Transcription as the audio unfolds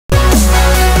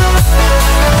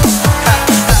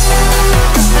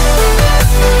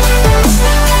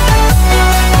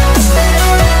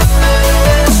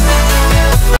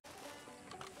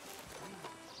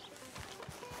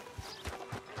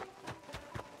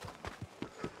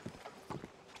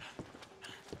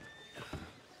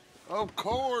Of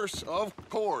course, of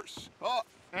course. Oh,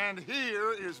 and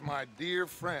here is my dear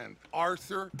friend,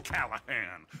 Arthur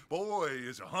Callahan. Boy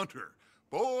is a hunter.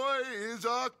 Boy is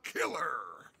a killer.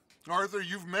 Arthur,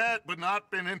 you've met but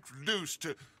not been introduced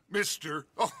to Mr.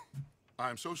 Oh,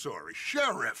 I'm so sorry,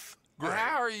 Sheriff Gray.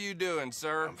 How are you doing,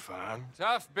 sir? I'm fine.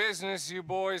 Tough business you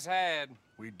boys had.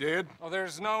 We did? Oh,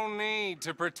 there's no need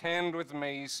to pretend with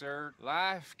me, sir.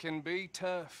 Life can be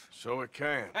tough. So it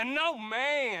can. And no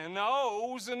man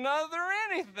owes another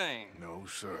anything. No,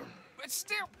 sir. But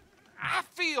still, I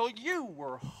feel you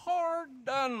were hard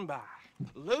done by.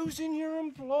 Losing your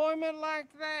employment like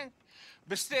that.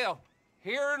 But still,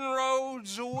 here in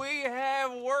Rhodes, we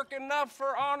have work enough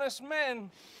for honest men.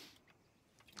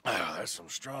 Oh, that's some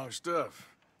strong stuff.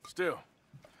 Still,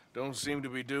 don't seem to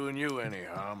be doing you any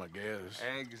harm, I guess.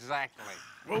 Exactly.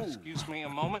 Whoa. Excuse me a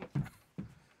moment.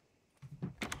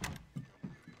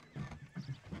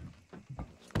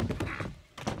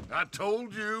 I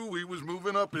told you we was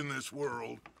moving up in this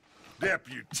world.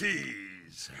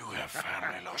 Deputies. You have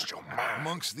finally lost your mind.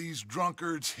 Amongst these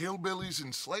drunkards, hillbillies,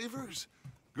 and slavers?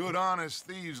 Good, honest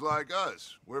thieves like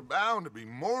us. We're bound to be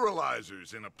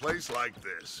moralizers in a place like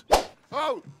this.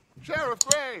 Oh, Sheriff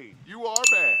Gray, you are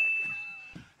back.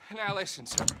 Now listen,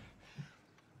 sir.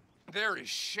 There is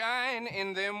shine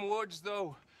in them woods,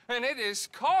 though, and it is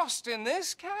costing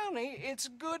this county its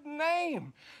good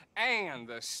name and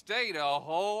the state a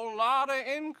whole lot of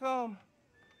income.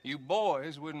 You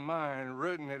boys wouldn't mind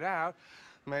rooting it out.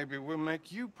 Maybe we'll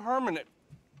make you permanent.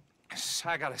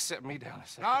 I gotta sit me down a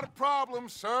second. Not a problem,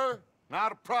 sir.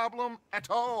 Not a problem at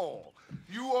all.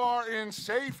 You are in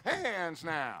safe hands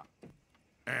now.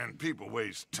 And people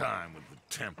waste time with the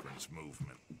temperance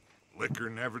movement. Liquor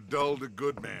never dulled a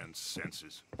good man's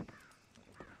senses.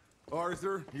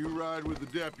 Arthur, you ride with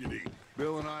the deputy.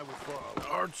 Bill and I will follow.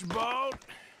 Archibald?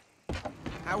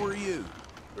 How are you?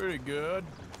 Pretty good.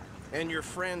 And your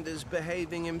friend is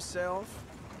behaving himself?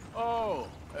 Oh,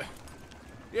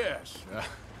 yes.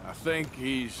 I think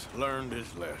he's learned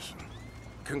his lesson.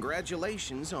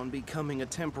 Congratulations on becoming a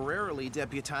temporarily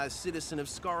deputized citizen of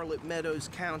Scarlet Meadows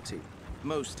County.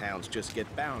 Most towns just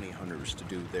get bounty hunters to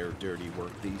do their dirty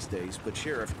work these days, but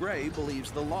Sheriff Gray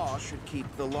believes the law should keep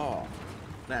the law.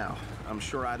 Now, I'm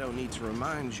sure I don't need to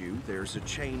remind you there's a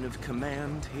chain of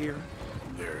command here.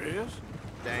 There is?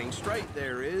 Dang straight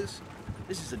there is.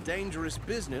 This is a dangerous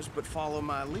business, but follow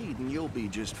my lead and you'll be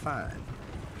just fine.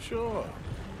 Sure.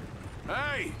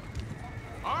 Hey!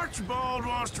 Archibald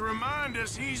wants to remind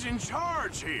us he's in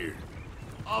charge here.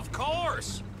 Of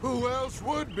course. Who else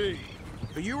would be?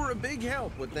 You were a big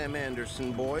help with them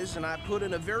Anderson boys, and I put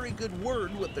in a very good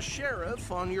word with the sheriff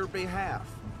on your behalf.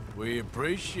 We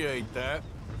appreciate that.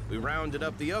 We rounded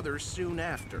up the others soon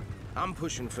after. I'm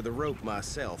pushing for the rope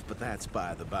myself, but that's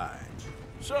by the by.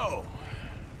 So,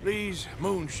 these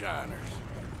moonshiners.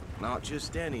 Not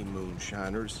just any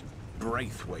moonshiners,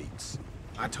 Braithwaites.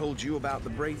 I told you about the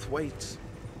Braithwaites.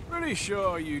 Pretty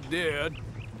sure you did.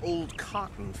 Old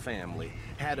Cotton family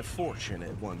had a fortune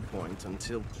at one point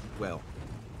until, well,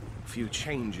 a few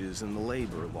changes in the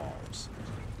labor laws.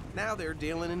 Now they're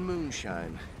dealing in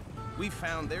moonshine. We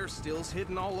found their stills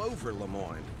hidden all over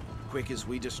Lemoyne. Quick as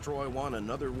we destroy one,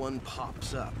 another one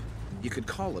pops up. You could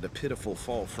call it a pitiful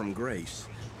fall from grace,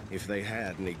 if they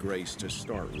had any grace to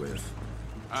start with.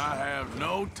 I have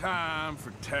no time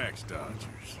for tax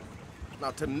dodgers.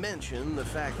 Not to mention the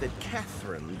fact that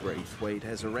Catherine Braithwaite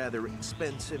has a rather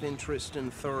expensive interest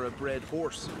in thoroughbred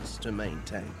horses to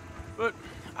maintain. But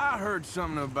I heard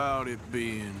something about it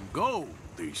being gold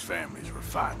these families were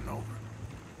fighting over.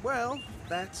 Well,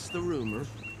 that's the rumor.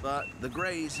 But the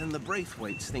Grays and the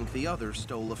Braithwaites think the others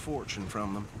stole a fortune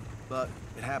from them. But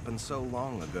it happened so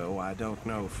long ago, I don't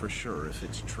know for sure if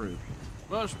it's true.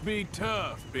 Must be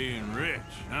tough being rich,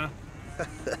 huh?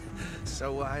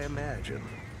 So I imagine.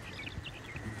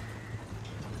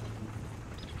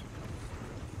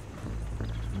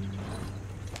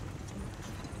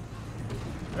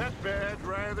 That badge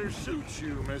rather suits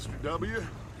you, Mr. W.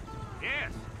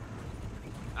 Yes,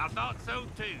 I thought so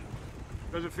too.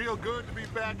 Does it feel good to be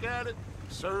back at it,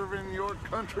 serving your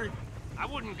country? I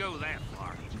wouldn't go that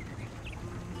far.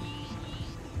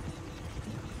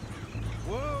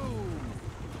 Whoa!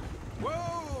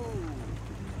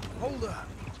 Whoa! Hold up.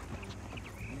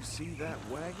 You see that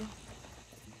wagon?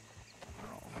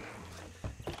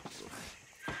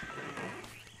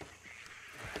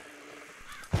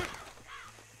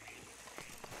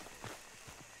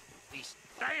 These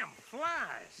damn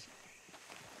flies.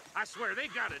 I swear they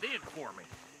got it in for me.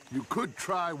 You could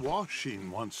try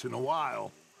washing once in a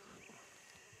while.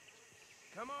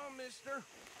 Come on, mister.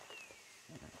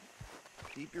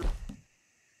 Keep your...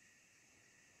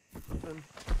 something.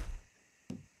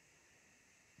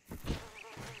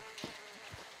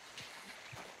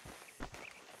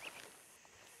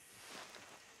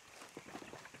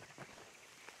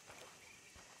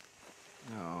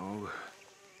 No,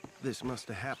 this must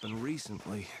have happened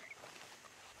recently.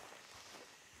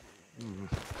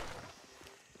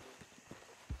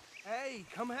 Hey,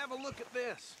 come have a look at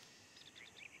this.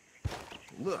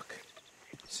 Look,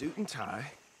 suit and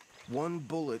tie, one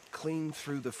bullet clean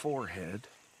through the forehead.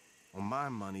 Well, my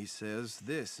money says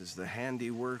this is the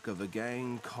handiwork of a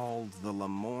gang called the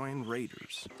Lemoyne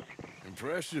Raiders.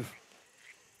 Impressive.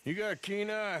 You got a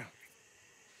keen eye.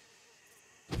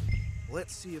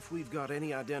 Let's see if we've got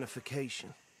any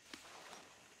identification.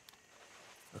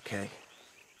 Okay.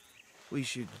 We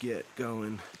should get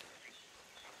going.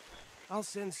 I'll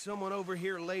send someone over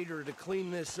here later to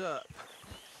clean this up.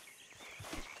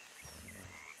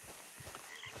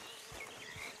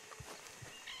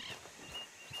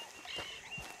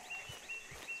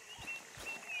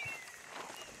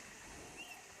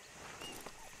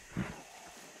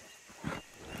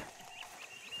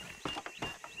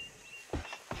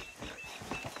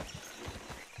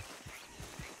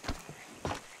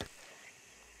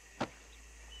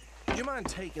 Would you mind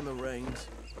taking the reins?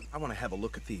 I want to have a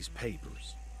look at these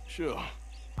papers. Sure.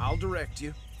 I'll direct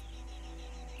you.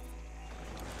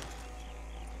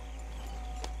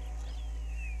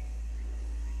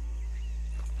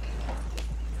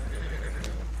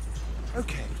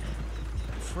 Okay.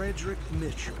 Frederick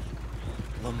Mitchell,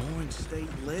 Lemoyne State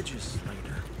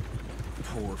Legislator.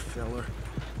 Poor feller.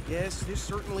 Yes, this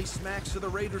certainly smacks of the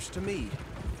Raiders to me.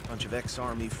 Bunch of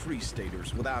ex-Army Free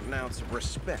Staters without an ounce of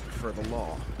respect for the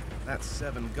law. That's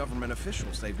 7 government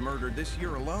officials they've murdered this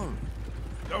year alone.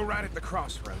 Go right at the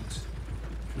crossroads.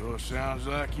 Sure sounds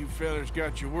like you fellas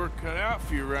got your work cut out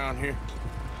for you around here.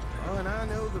 Oh, and I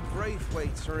know the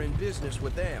Braithwaites are in business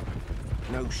with them.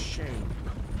 No shame.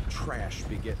 Trash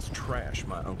begets trash,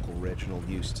 my Uncle Reginald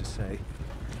used to say.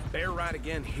 They're right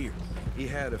again here. He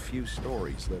had a few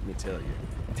stories, let me tell you.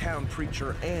 Town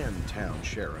preacher and town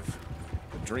sheriff.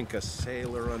 Would drink a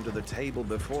sailor under the table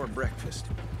before breakfast.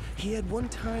 He had one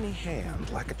tiny hand,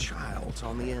 like a child's,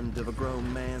 on the end of a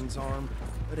grown man's arm.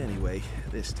 But anyway,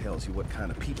 this tells you what kind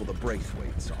of people the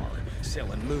Braithwaites are,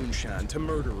 selling moonshine to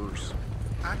murderers.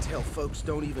 I tell folks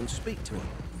don't even speak to him.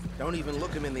 Don't even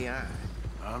look him in the eye.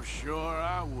 I'm sure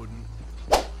I wouldn't.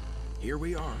 Here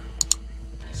we are.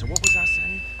 So what was I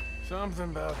saying? Something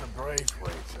about the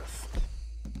Braithwaites.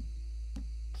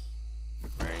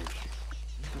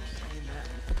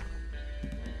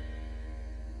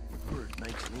 Word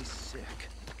makes me sick.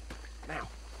 Now,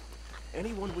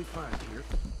 anyone we find here,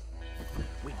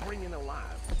 we bring in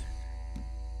alive.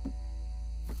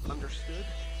 Understood?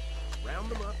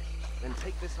 Round them up, and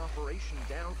take this operation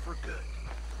down for good.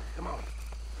 Come on.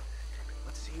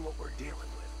 Let's see what we're dealing with.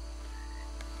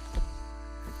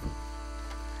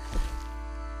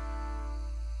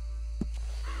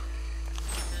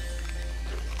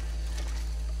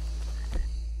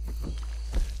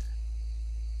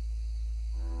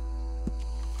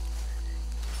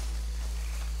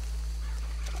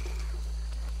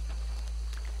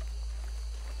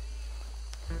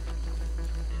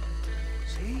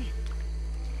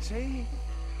 See?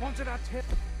 What did I tell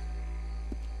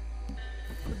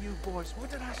you boys? What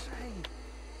did I say?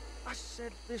 I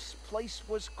said this place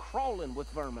was crawling with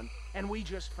vermin, and we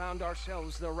just found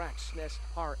ourselves the rat's nest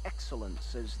par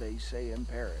excellence, as they say in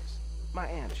Paris. My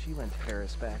aunt, she went to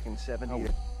Paris back in '70.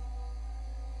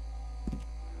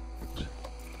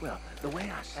 Well, the way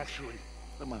I said... Actually,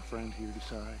 let my friend here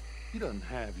decide. He doesn't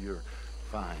have your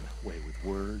fine way with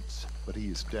words, but he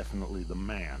is definitely the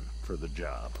man for the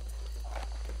job.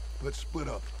 Let's split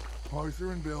up.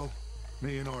 Arthur and Bill,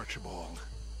 me and Archibald.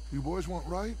 You boys want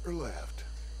right or left?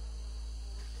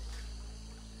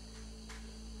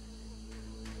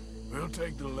 We'll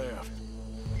take the left.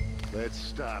 Let's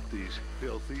stop these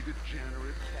filthy,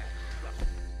 degenerate tax.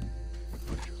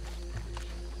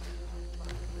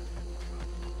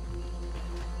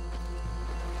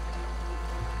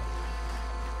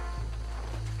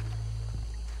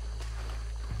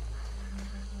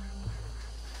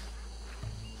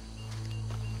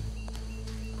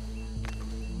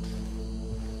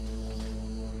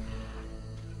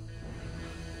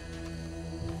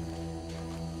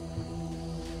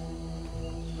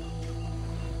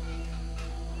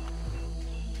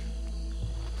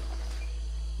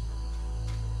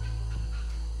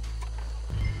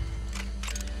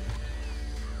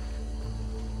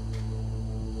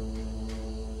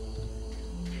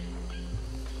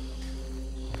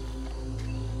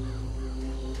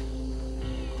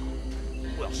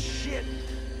 Well, shit!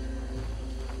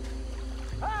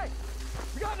 Hey!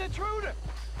 We got an intruder!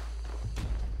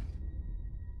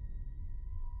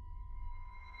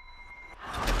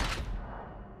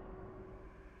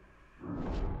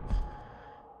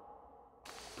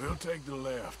 We'll take the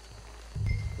left.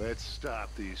 Let's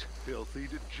stop these filthy,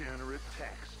 degenerate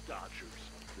tax dodgers.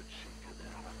 The cheek of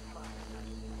them.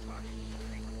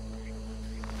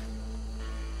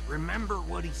 Remember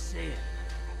what he said.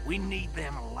 We need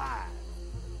them alive.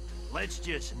 Let's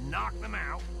just knock them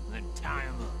out and then tie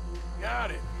them up.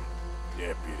 Got it,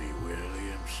 Deputy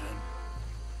Williamson.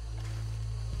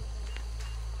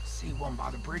 See one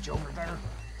by the bridge over there?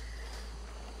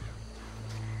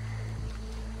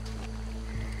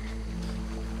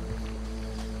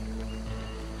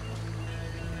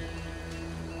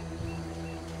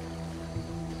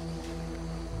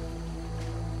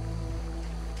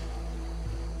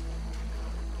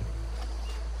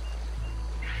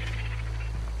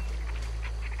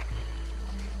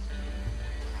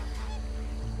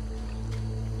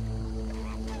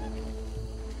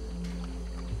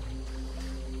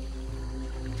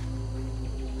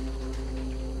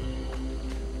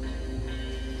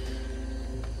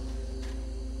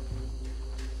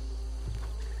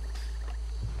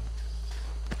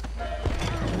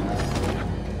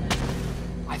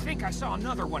 I saw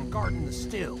another one guarding the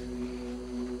still.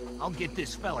 I'll get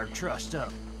this feller trussed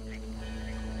up.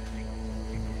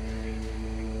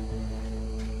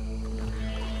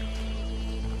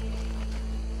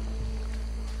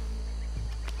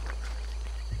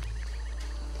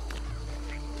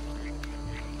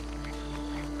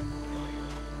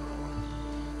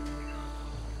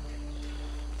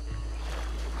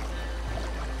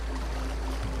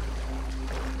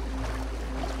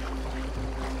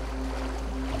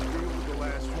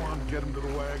 Get him to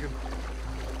the wagon.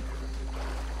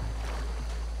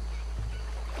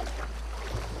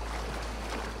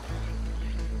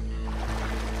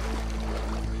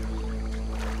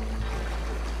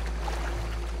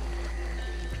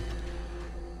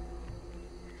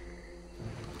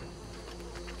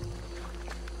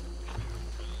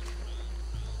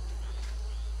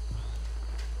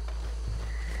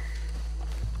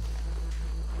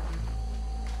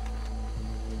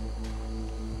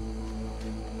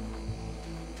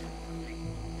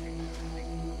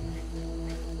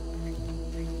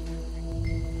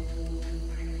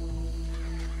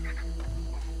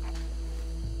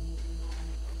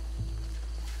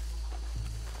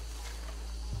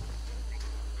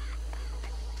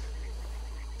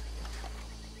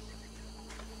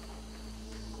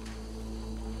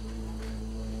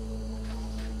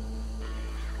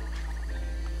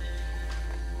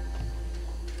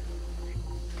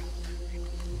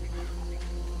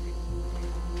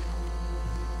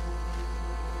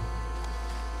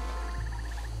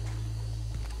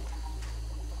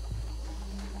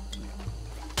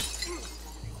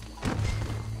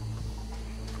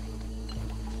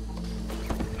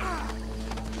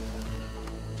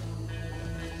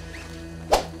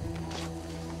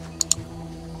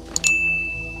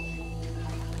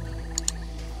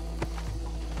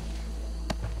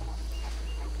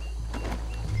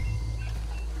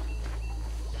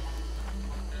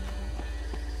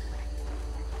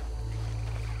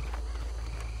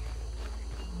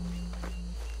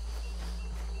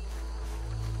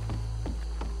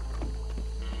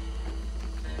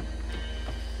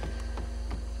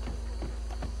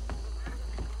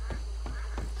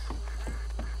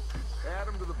 Add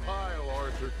him to the pile,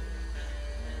 Arthur.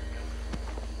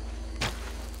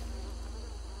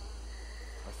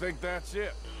 I think that's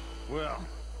it. Well,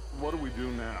 what do we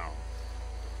do now?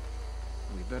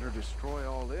 We better destroy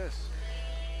all this.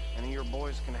 Any of your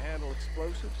boys can handle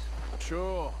explosives?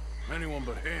 Sure. Anyone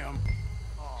but him.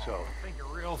 So, Think you're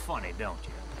real funny, don't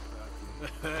you?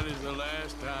 That is the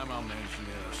last time I'll mention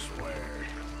it, I swear.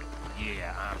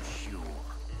 Yeah, I'm sure.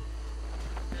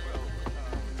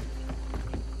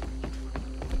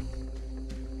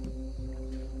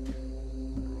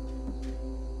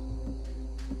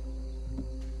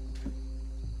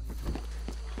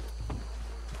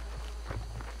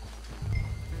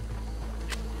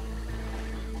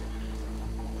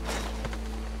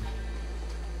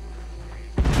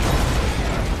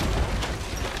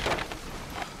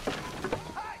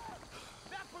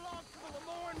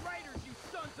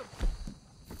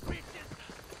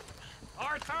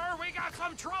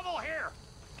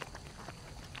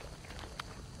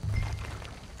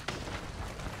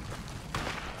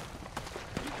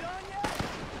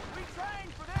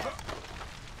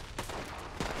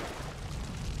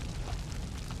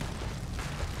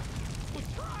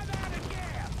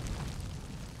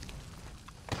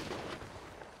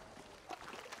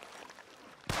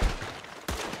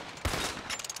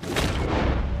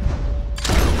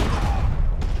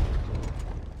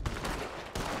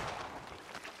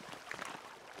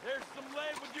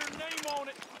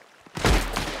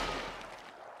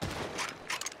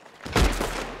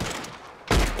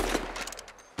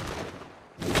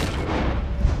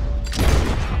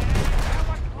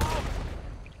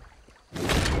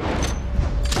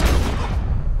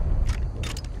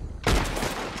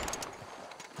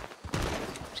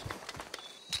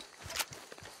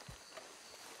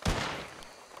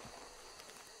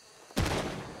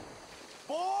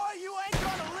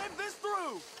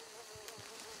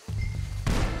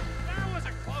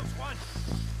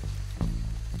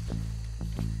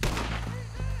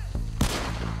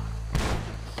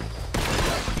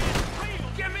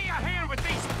 Give me a hand with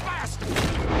these bastards!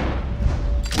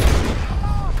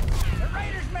 The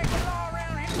raiders make the law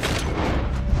around here!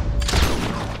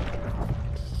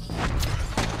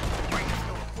 Raiders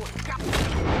go before the cops!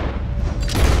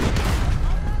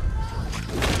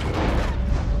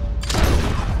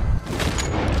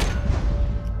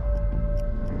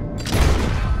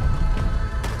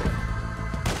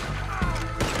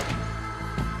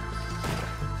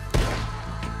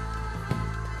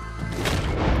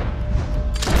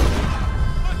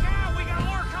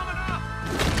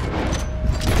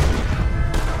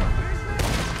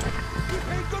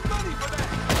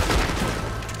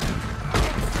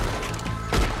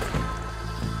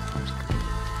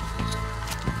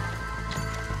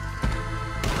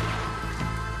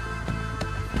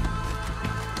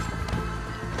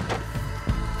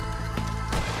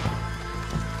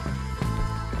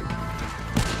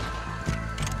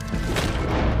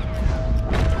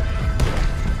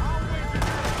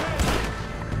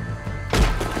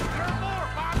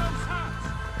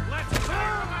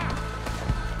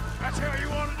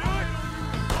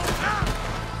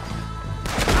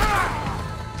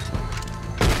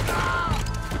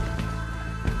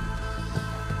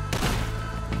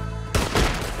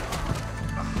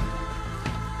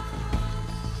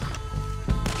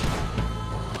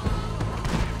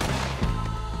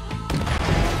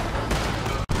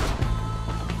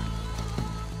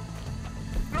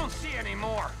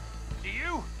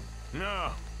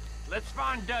 No. Let's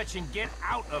find Dutch and get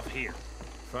out of here.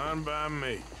 Fine by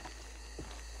me.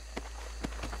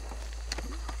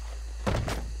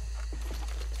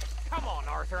 Come on,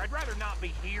 Arthur. I'd rather not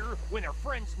be here when their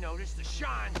friends notice the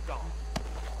shine's gone.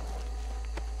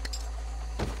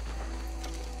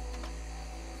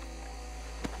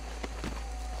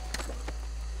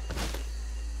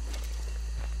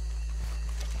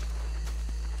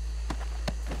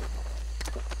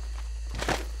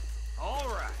 All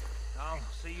right. I'll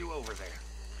see you over there.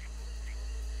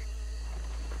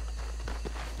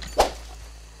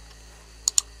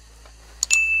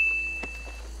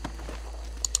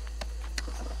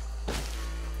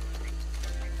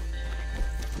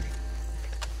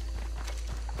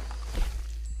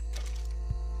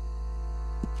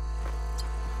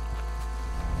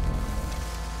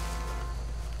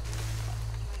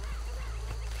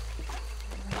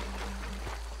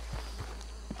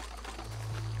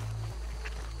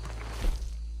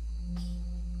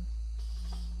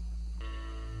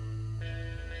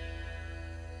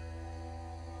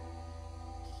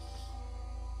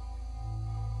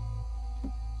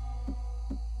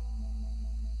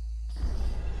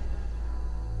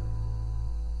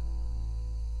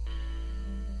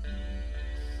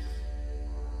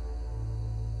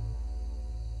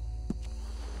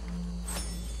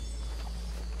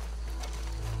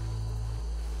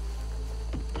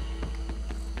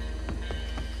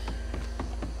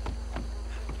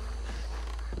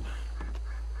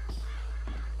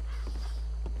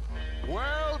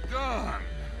 Well done.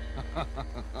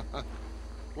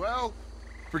 Well,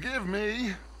 forgive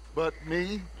me, but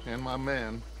me and my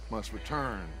men must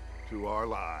return to our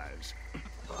lives.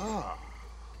 Ah,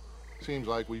 seems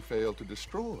like we failed to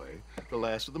destroy the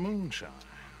last of the moonshine.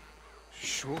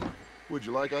 Sure. Would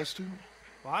you like us to?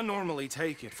 Well, I normally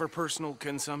take it. For personal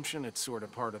consumption, it's sort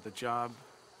of part of the job.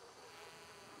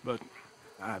 But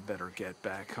I better get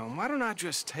back home. Why don't I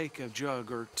just take a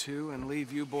jug or two and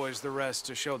leave you boys the rest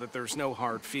to show that there's no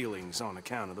hard feelings on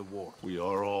account of the war? We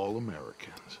are all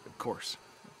Americans. Of course.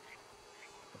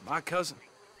 But my cousin,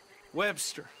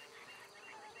 Webster,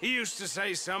 he used to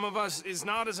say some of us is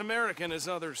not as American as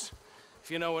others,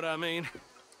 if you know what I mean.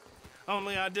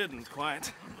 Only I didn't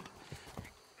quite.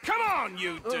 Come on,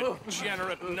 you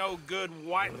degenerate, no-good,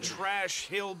 white trash,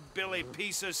 hillbilly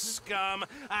piece of scum.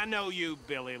 I know you,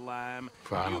 Billy Lime.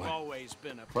 Finally. You've always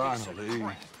been a piece Finally. of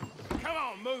crap. Come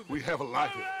on, move We it. have a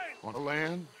life Move it. on a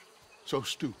land so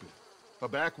stupid, a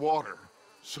backwater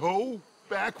so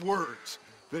backwards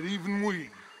that even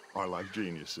we are like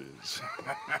geniuses.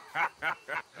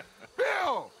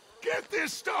 Bill, get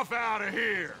this stuff out of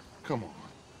here. Come on,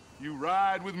 you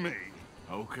ride with me.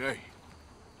 Okay.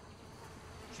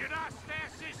 Should I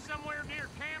stash this somewhere near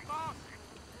camp, boss?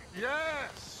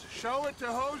 Yes, show it to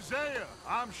Hosea.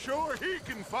 I'm sure he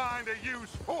can find a use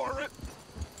for it.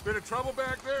 Bit of trouble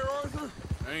back there, Arthur?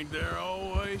 Ain't there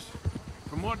always?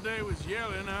 From what they was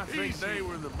yelling, I think Easy. they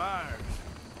were the buyers.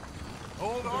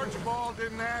 Old Archibald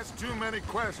didn't ask too many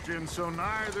questions, so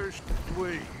neither should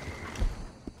we.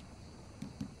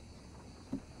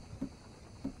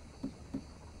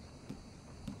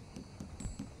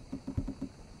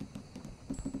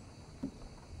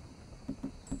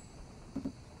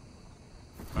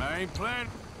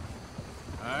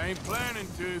 I ain't planning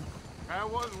to. That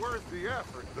was worth the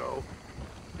effort, though.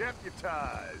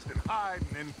 Deputized and hiding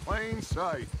in plain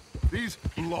sight. These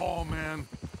lawmen,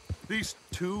 these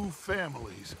two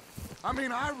families. I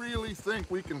mean, I really think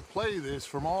we can play this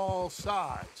from all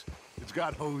sides. It's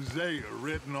got Hosea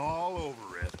written all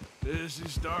over it. This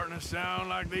is starting to sound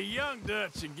like the young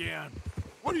Dutch again.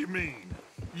 What do you mean,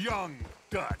 young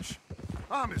Dutch?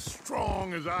 I'm as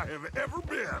strong as I have ever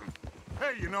been.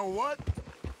 Hey, you know what?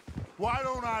 Why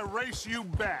don't I race you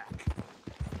back?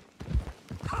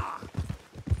 Ha!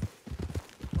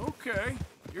 Okay,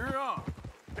 you're on.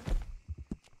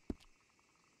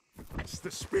 It's the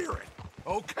spirit.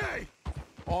 Okay.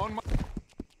 On my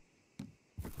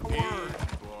word.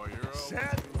 Boy, you're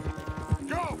Set.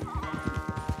 Go!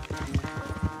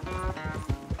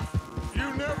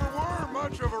 You never were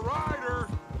much of a rider.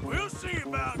 We'll see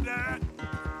about that.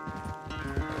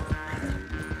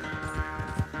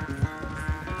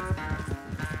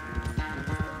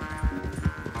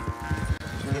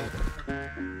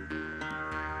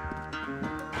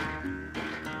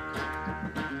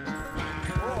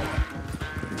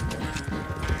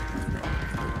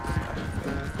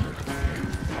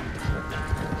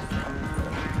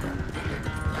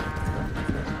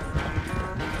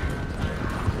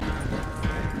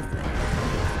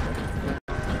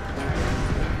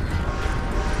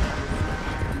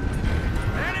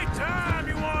 Anytime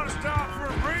you want to stop for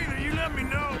a breather, you let me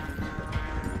know.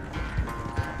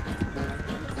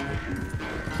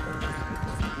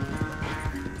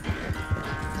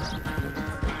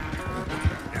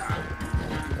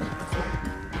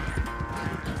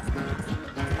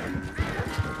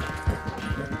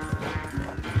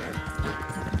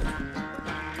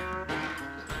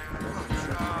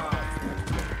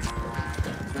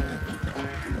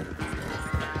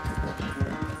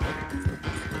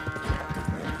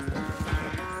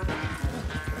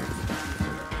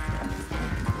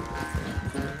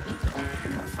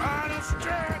 Final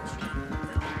stretch.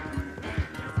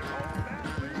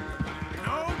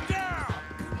 No doubt.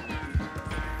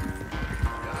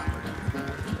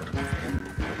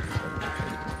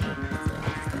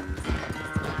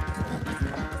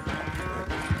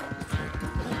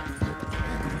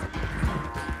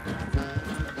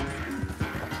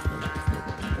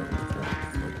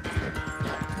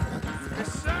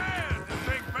 It's sad to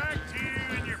think back to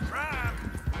you in your prime.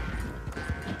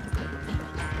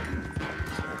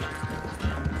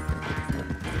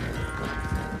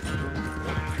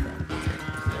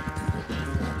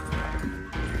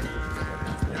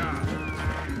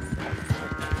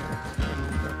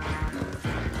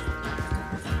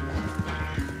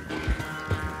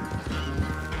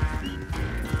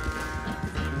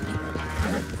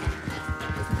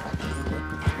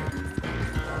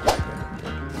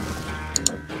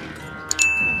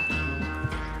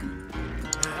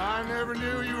 I never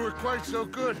knew you were quite so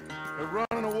good at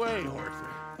running away, Arthur.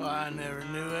 I never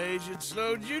knew age had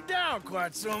slowed you down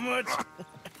quite so much.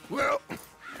 Well,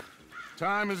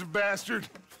 time is a bastard.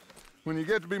 When you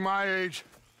get to be my age,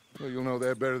 well, you'll know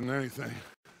that better than anything.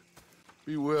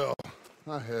 Be well.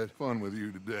 I had fun with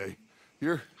you today.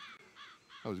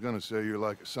 I was gonna say you're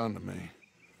like a son to me.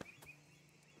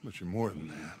 But you're more than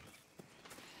that.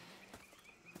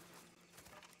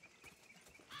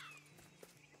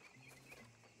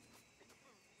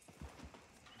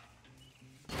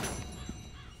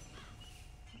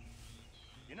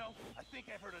 You know, I think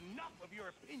I've heard enough of your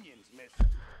opinions, miss.